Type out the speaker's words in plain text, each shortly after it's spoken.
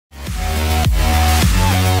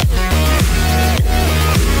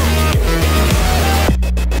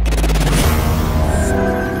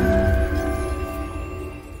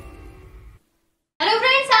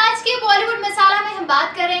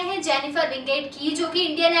वेंकट की, जो कि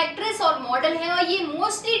इंडियन एक्ट्रेस और मॉडल है और ये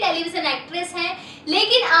मोस्टली टेलीविजन एक्ट्रेस हैं,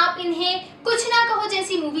 लेकिन आप इन्हें कुछ ना कहो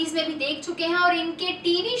जैसी मूवीज में भी देख चुके हैं। और इनके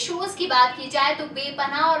टीवी शोज की बात की जाए तो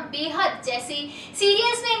बेपनाह और बेहद जैसे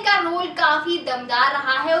सीरियल्स में इनका रोल काफी दमदार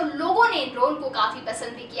रहा है और लोगों ने इन रोल को काफी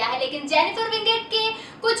पसंद भी किया है। लेकिन जेनिफर वेंकट के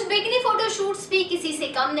कुछ बिकनी फोटोशूट्स भी किसी से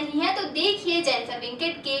कम नहीं है, तो देखिए जेनिफर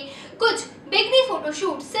वेंकट के कुछ बिकनी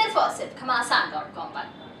फोटोशूट सिर्फ और सिर्फ घमासान.com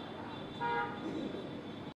पर।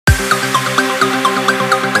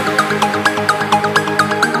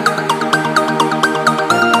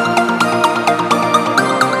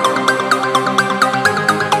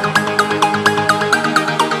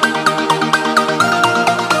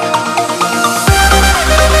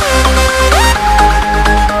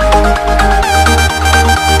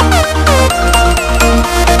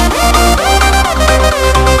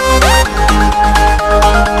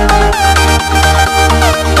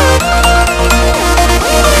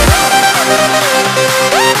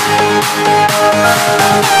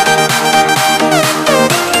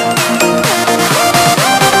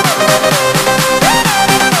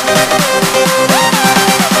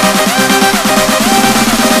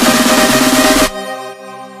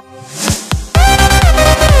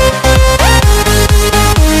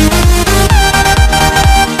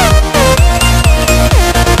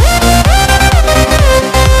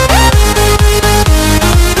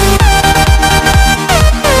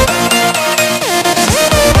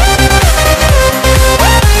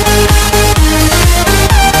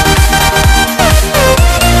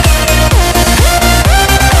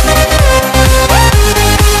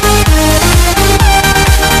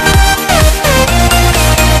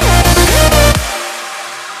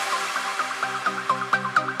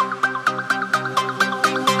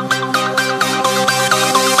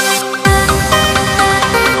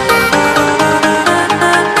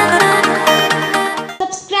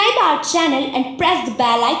 Channel and press the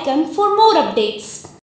bell icon for more updates.